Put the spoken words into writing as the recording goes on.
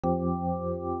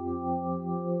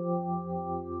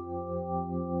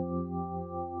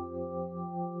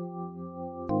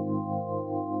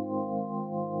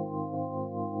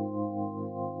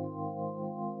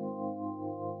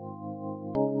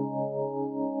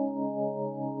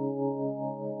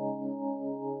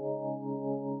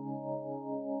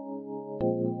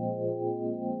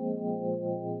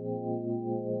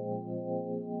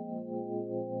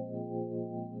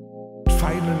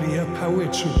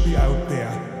poet should be out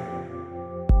there.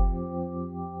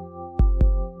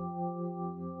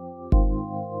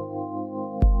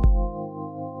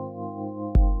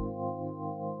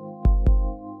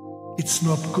 It's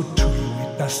not good to you,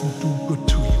 it doesn't do good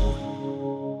to you.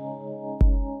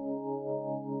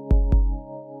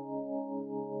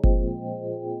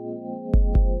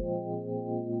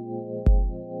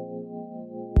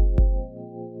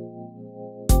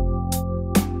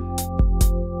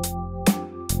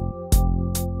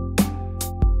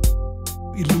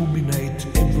 Illuminate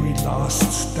every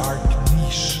last dark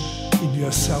niche in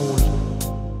your soul.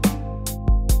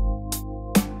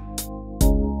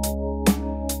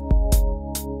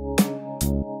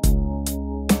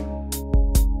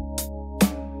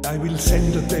 I will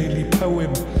send a daily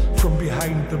poem from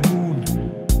behind the moon.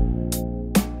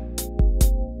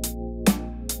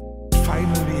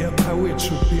 Finally, a poet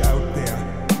should be out there.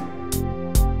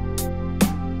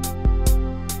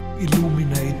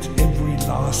 Illuminate every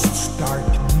last dark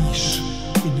niche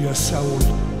in your soul.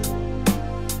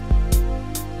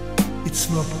 It's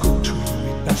not good to you,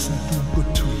 it doesn't do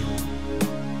good to you.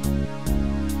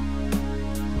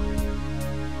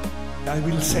 I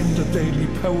will send a daily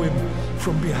poem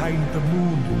from behind the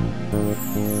moon.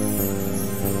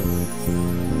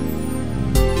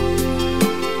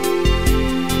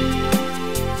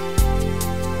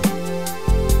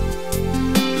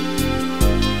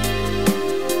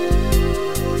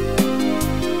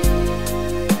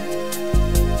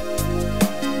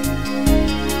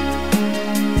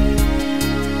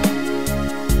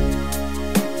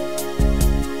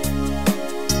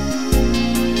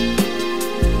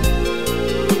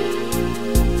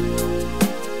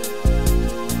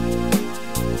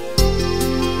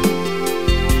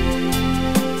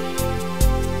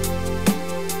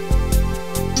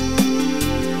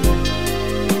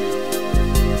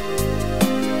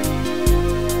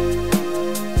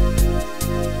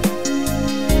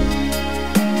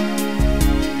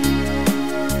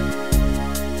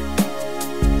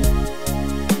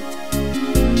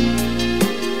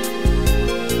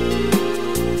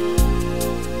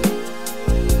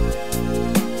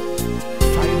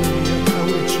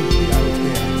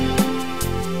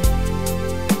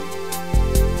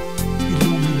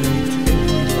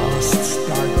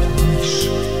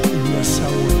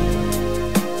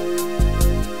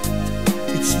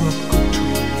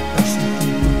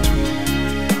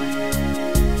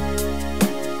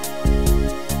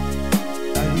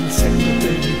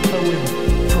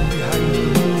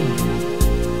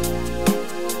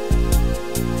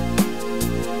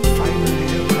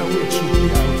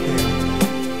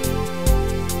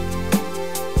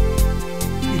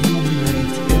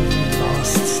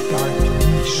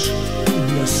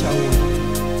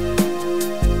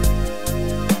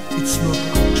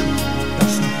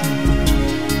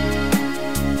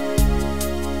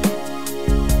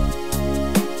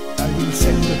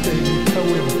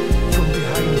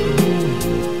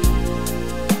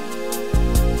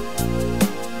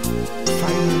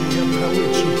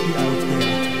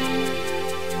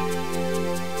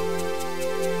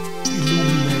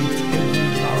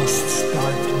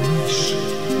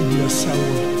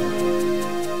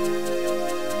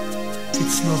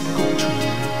 It's not good to you,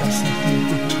 it doesn't feel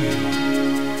good to you.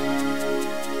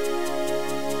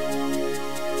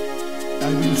 I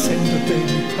will send a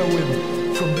daily poem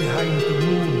from behind the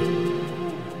moon.